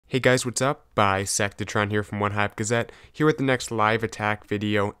Hey guys, what's up? Bisectatron here from OneHive Gazette, here with the next live attack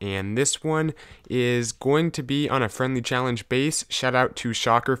video, and this one is going to be on a friendly challenge base. Shout out to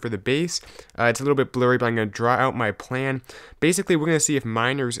Shocker for the base. It's a little bit blurry, but I'm going to draw out my plan. Basically, we're going to see if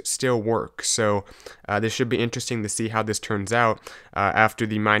miners still work, so this should be interesting to see how this turns out after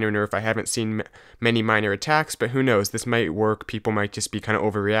the miner nerf. I haven't seen many miner attacks, but who knows, this might work. People might just be kind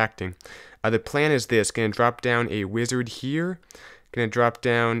of overreacting. The plan is this: going to drop down a wizard here. Gonna drop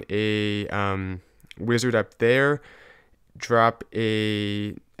down a wizard up there, drop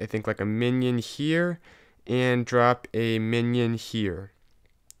I think like a minion here, and drop a minion here,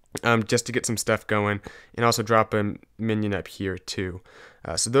 just to get some stuff going, and also drop a minion up here too.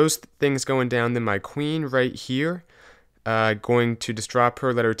 So those things going down. Then my queen right here, going to just drop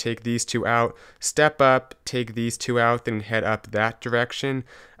her, let her take these two out, step up, take these two out, then head up that direction.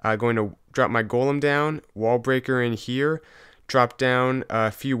 Going to drop my golem down, wall breaker in here, drop down a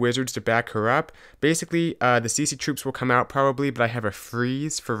few wizards to back her up. Basically, the CC troops will come out probably, but I have a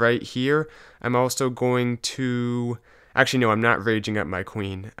freeze for right here. I'm also going to... Actually, no, I'm not raging up my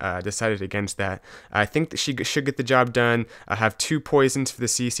queen. Decided against that. I think that she should get the job done. I have 2 poisons for the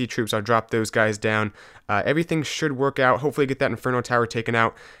CC troops. I'll drop those guys down. Everything should work out. Hopefully get that Inferno Tower taken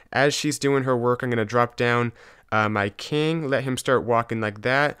out. As she's doing her work, I'm going to drop down my king, let him start walking like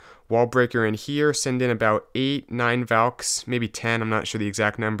that. Wall breaker in here, send in about 8, 9 valks, maybe 10, I'm not sure the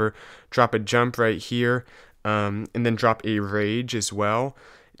exact number. Drop a jump right here, and then drop a rage as well.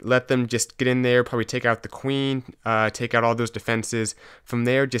 Let them just get in there, probably take out the queen, take out all those defenses. From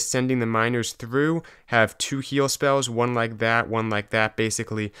there, just sending the miners through, have 2 heal spells, one like that,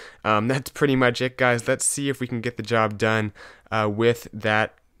 basically. That's pretty much it, guys. Let's see if we can get the job done with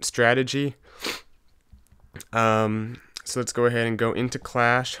that strategy. So let's go ahead and go into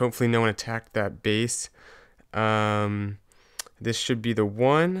Clash. Hopefully no one attacked that base. This should be the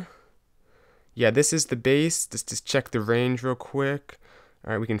one. Yeah, this is the base. Just check the range real quick.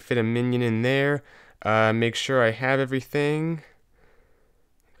 Alright, we can fit a minion in there. Make sure I have everything.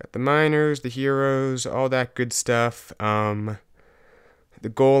 Got the miners, the heroes, all that good stuff. The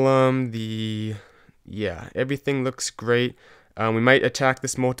golem, yeah, everything looks great. We might attack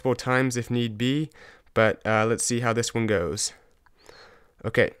this multiple times if need be. But let's see how this one goes.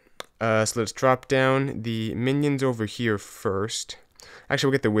 Okay, so let's drop down the minions over here first. Actually,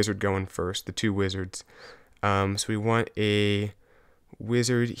 we'll get the wizard going first, the 2 wizards. So we want a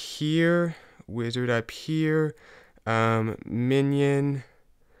wizard here, wizard up here, minion,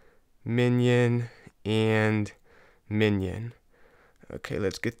 minion, and minion. Okay,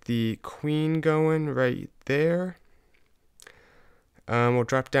 let's get the queen going right there. We'll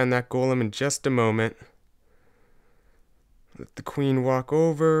drop down that golem in just a moment. Let the queen walk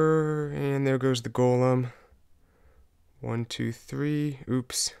over, and there goes the golem. 1, 2, 3.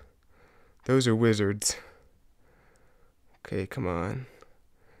 Oops. Those are wizards. Okay, come on.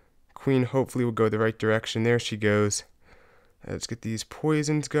 Queen hopefully will go the right direction. There she goes. Let's get these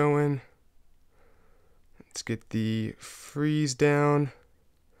poisons going. Let's get the freeze down.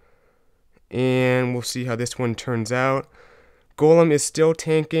 And we'll see how this one turns out. Golem is still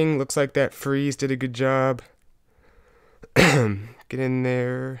tanking. Looks like that freeze did a good job. Get in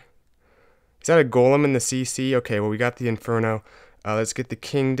there. Is that a golem in the CC? Okay, well, we got the Inferno. Let's get the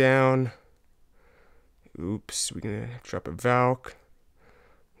king down. Oops, we're going to drop a valk.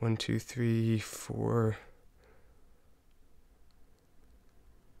 1, 2, 3, 4.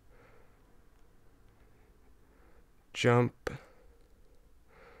 Jump.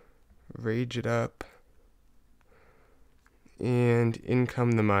 Rage it up. And in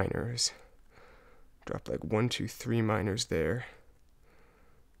come the miners. Drop like 1, 2, 3 miners there.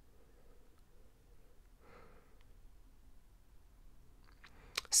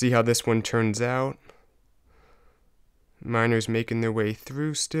 See how this one turns out. Miners making their way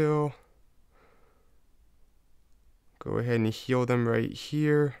through still. Go ahead and heal them right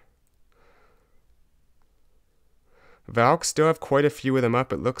here. Valks still have quite a few of them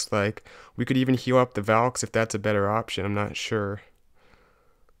up, it looks like. We could even heal up the Valks if that's a better option. I'm not sure.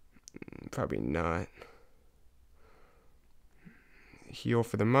 Probably not. Heal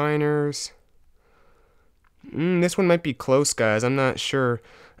for the miners. This one might be close, guys. I'm not sure.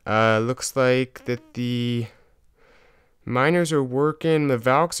 Looks like that the miners are working. The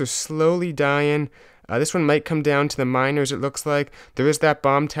Valks are slowly dying. This one might come down to the miners, it looks like. There is that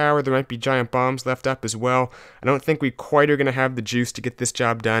bomb tower. There might be giant bombs left up as well. I don't think we quite are going to have the juice to get this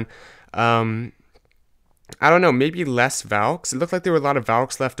job done. I don't know, maybe less Valks. It looked like there were a lot of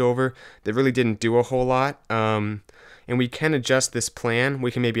Valks left over that really didn't do a whole lot. And we can adjust this plan.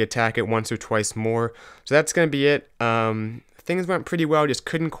 We can maybe attack it once or twice more. So that's going to be it. I things went pretty well, just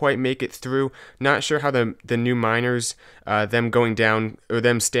couldn't quite make it through. Not sure how the new miners, them going down or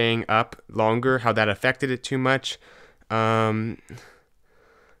them staying up longer, how that affected it too much. I'll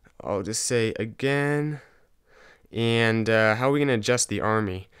just say again. And how are we going to adjust the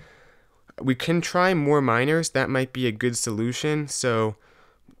army? We can try more miners. That might be a good solution. So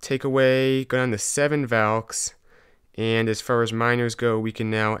take away, go down to 7 valks. And as far as miners go, we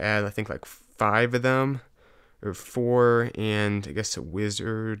can now add, I think, like 5 of them. Or 4, and I guess a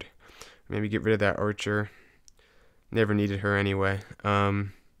wizard. Maybe get rid of that archer. Never needed her anyway.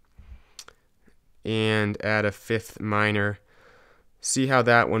 And add a 5th miner. See how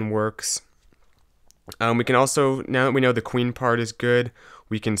that one works. We can also, now that we know the queen part is good,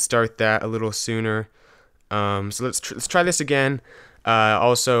 we can start that a little sooner. So let's try this again.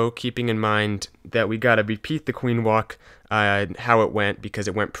 Also keeping in mind that we gotta repeat the queen walk, how it went, because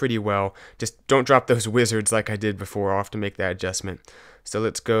it went pretty well. Just don't drop those wizards like I did before. I'll have to make that adjustment. So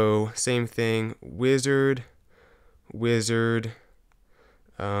let's go same thing, wizard, wizard,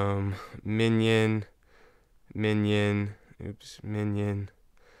 minion, minion, oops, minion,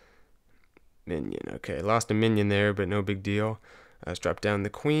 minion. Okay, lost a minion there, but no big deal. Let's drop down the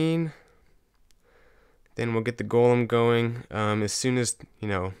queen. Then we'll get the golem going. As soon as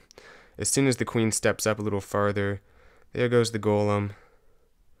the queen steps up a little farther, there goes the golem.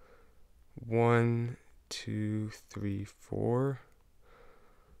 1, 2, 3, 4.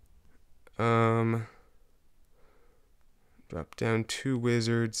 Drop down 2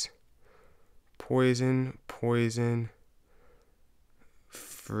 wizards. Poison, poison,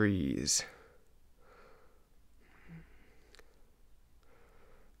 freeze.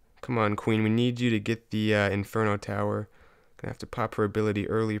 Come on, queen, we need you to get the Inferno Tower. Gonna have to pop her ability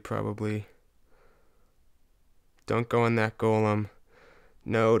early, probably. Don't go on that golem.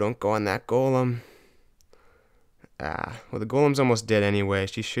 No, don't go on that golem. Ah, well, the golem's almost dead anyway.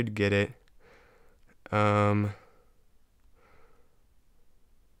 She should get it. Gonna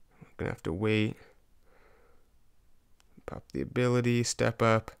have to wait. Pop the ability, step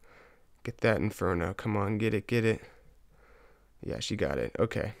up. Get that Inferno. Come on, get it, get it. Yeah, she got it.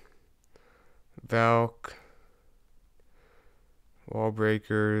 Okay. Valk, wall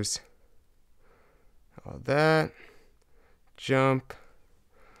breakers, all that, jump,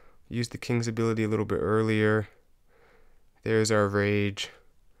 use the king's ability a little bit earlier. There's our rage,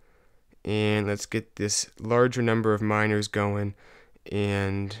 and let's get this larger number of miners going,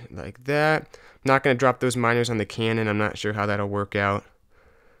 and like that. I'm not going to drop those miners on the cannon. I'm not sure how that'll work out.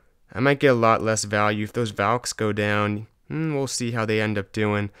 I might get a lot less value if those valks go down. We'll see how they end up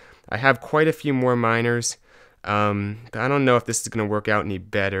doing. I have quite a few more miners, but I don't know if this is going to work out any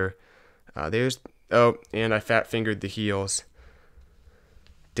better. Oh, and I fat-fingered the heals.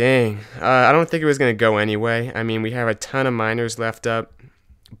 Dang, I don't think it was going to go anyway. I mean, we have a ton of miners left up,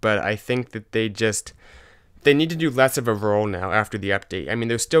 but I think that they need to do less of a role now after the update. I mean,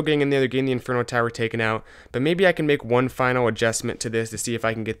 they're still getting in there, they're getting the Inferno Tower taken out, but maybe I can make one final adjustment to this to see if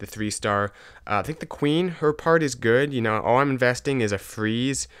I can get the 3-star. I think the queen, her part is good. You know, all I'm investing is a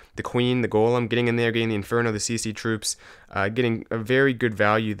freeze. The queen, the golem, getting in there, getting the Inferno, the CC troops, getting a very good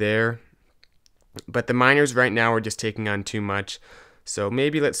value there. But the miners right now are just taking on too much. So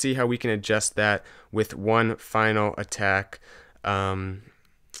maybe let's see how we can adjust that with one final attack. I'll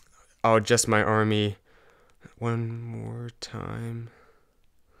adjust my army one more time.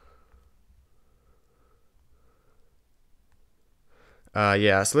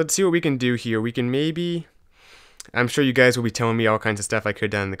 Yeah, so let's see what we can do here. We can maybe, I'm sure you guys will be telling me all kinds of stuff I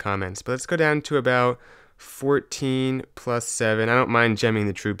could down in the comments, but let's go down to about 14 plus 7. I don't mind gemming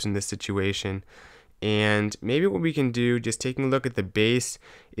the troops in this situation. And maybe what we can do, just taking a look at the base,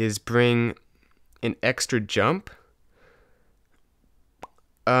 is bring an extra jump.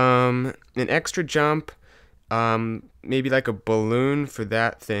 Maybe like a balloon for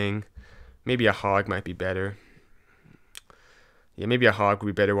that thing. Maybe a hog might be better. Yeah, maybe a hog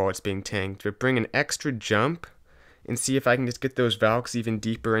would be better while it's being tanked. But bring an extra jump and see if I can just get those valks even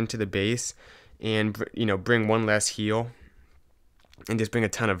deeper into the base and, you know, bring one less heal and just bring a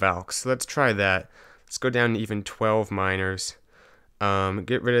ton of valks. So let's try that. Let's go down to even 12 miners.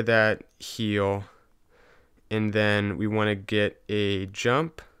 Get rid of that heal. And then we want to get a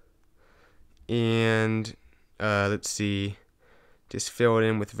jump. And let's see, just fill it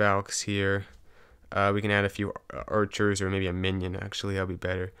in with valks here. We can add a few archers or maybe a minion, actually, that'll be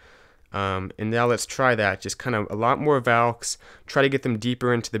better. And now let's try that, just kind of a lot more valks, try to get them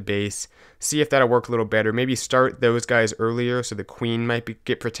deeper into the base, see if that'll work a little better. Maybe start those guys earlier so the queen might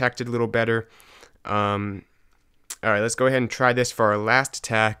get protected a little better. Alright, let's go ahead and try this for our last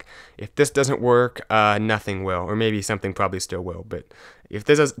attack. If this doesn't work, nothing will. Or maybe something probably still will. But if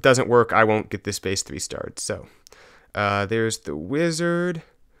this doesn't work, I won't get this base 3 starred. So, there's the wizard,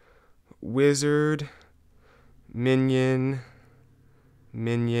 minion,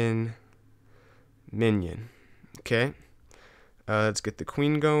 minion, minion. Okay. Let's get the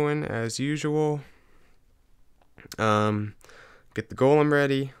queen going as usual. Get the golem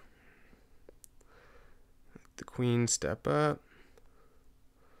ready. The queen step up.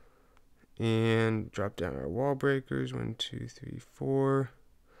 And drop down our wall breakers. 1, 2, 3, 4.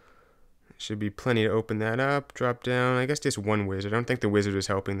 Should be plenty to open that up. Drop down. I guess just one wizard. I don't think the wizard is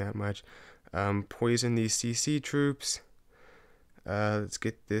helping that much. Poison these CC troops. Let's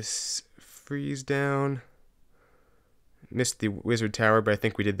get this freeze down. Missed the wizard tower, but I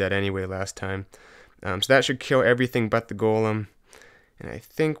think we did that anyway last time. So that should kill everything but the golem. And I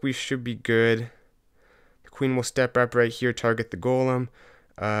think we should be good. The queen will step up right here, target the golem.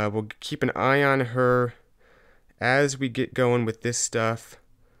 We'll keep an eye on her as we get going with this stuff.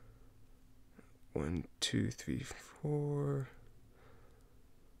 1, 2, 3, 4.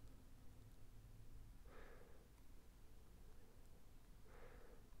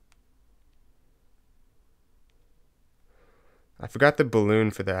 I forgot the balloon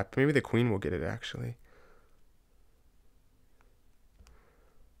for that, but maybe the queen will get it actually.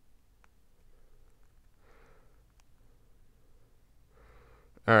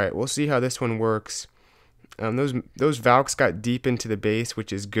 Alright, we'll see how this one works. Those valks got deep into the base,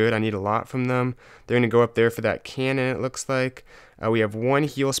 which is good. I need a lot from them. They're going to go up there for that cannon, it looks like. We have one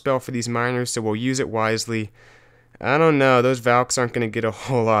heal spell for these miners, so we'll use it wisely. I don't know. Those valks aren't going to get a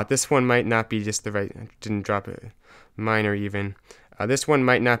whole lot. This one might not be just the right... I didn't drop a miner even. This one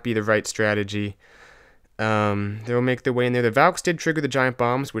might not be the right strategy. They'll make their way in there. The valks did trigger the giant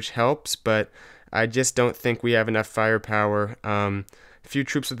bombs, which helps, but I just don't think we have enough firepower. A few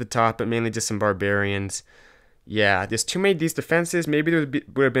troops at the top, but mainly just some barbarians. Yeah, there's too many of these defenses. Maybe there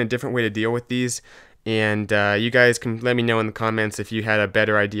would have been a different way to deal with these. And you guys can let me know in the comments if you had a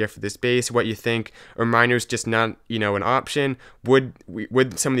better idea for this base, what you think. Are miners just not, an option? Would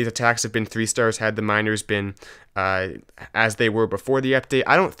some of these attacks have been 3 stars had the miners been as they were before the update?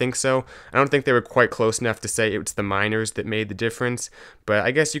 I don't think so. I don't think they were quite close enough to say it's the miners that made the difference. But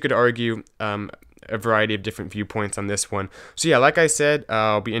I guess you could argue a variety of different viewpoints on this one. So yeah, like I said,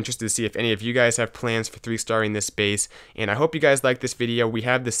 I'll be interested to see if any of you guys have plans for 3-starring this base, and I hope you guys like this video. We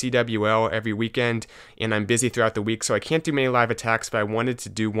have the CWL every weekend, and I'm busy throughout the week, so I can't do many live attacks, but I wanted to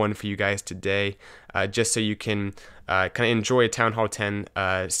do one for you guys today, just so you can kind of enjoy a Town Hall 10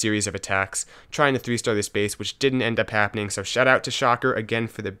 series of attacks, trying to 3-star this base, which didn't end up happening. So shout out to Shocker again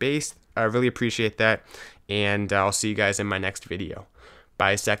for the base. I really appreciate that, and I'll see you guys in my next video.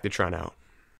 Bye, Sectatron out.